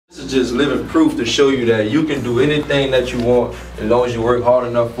This is just living proof to show you that you can do anything that you want as long as you work hard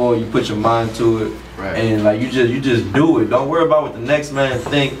enough for it, you put your mind to it, and like you just do it. Don't worry about what the next man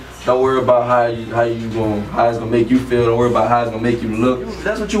think. Don't worry about how it's gonna make you feel. Don't worry about how it's gonna make you look. If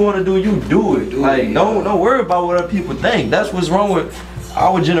that's what you want to do, you do it. Like don't worry about what other people think. That's what's wrong with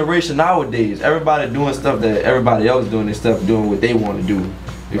our generation nowadays. Everybody doing stuff that everybody else doing, and stuff doing what they want to do.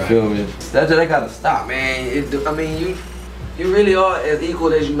 You feel me? That gotta stop, man. I mean, you really are as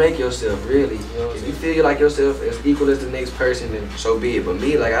equal as you make yourself, really. You know, if you feel like yourself as equal as the next person, then so be it. But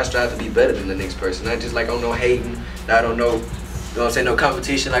me, like, I strive to be better than the next person. Not just like on no hating, I don't know, you know what I'm saying, no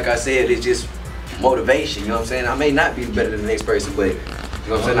competition. Like I said, it's just motivation. You know what I'm saying? I may not be better than the next person, but you know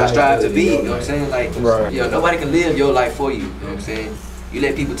what I'm saying, I strive to be. You know what I'm saying? Like, you know, nobody can live your life for you. You know what I'm saying? You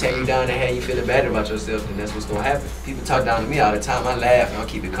let people tear you down and have you feeling bad about yourself, then that's what's gonna happen. People talk down to me all the time. I laugh and I'll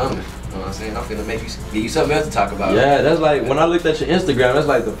keep it coming. You know what I'm saying? I'm finna give you something else to talk about. Yeah, that's like when I looked at your Instagram. That's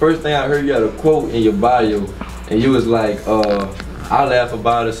like the first thing I heard. You had a quote in your bio, and you was like, "I laugh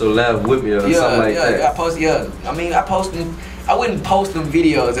about it, so laugh with me," or something like that. I mean, I wouldn't post them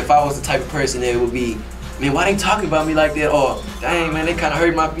videos if I was the type of person that would be, man, why they talking about me like that? Or dang, man, they kind of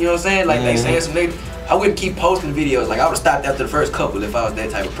hurt my, you know what I'm saying? Like they saying some negative. I wouldn't keep posting videos. Like I would have stopped after the first couple if I was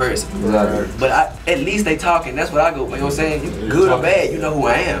that type of person. Right. But at least they talking. That's what I go. You know what I'm saying? Good or bad, you know who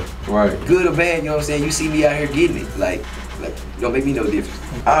I am. Right. Good or bad, you know what I'm saying? You see me out here getting it. Like you don't make me no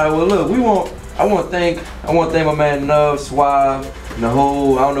difference. All right. Well, look, I want to thank my man NUBBS, Suave, and the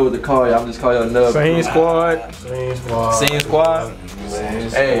whole. I don't know what to call you. I'm just call y'all NUBBS. Scene Squad. Scene Squad.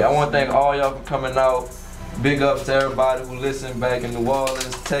 Hey, I want to thank all y'all for coming out. Big ups to everybody who listened back in New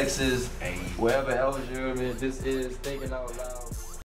Orleans, Texas, wherever else you're in. This is Thinking Out Loud.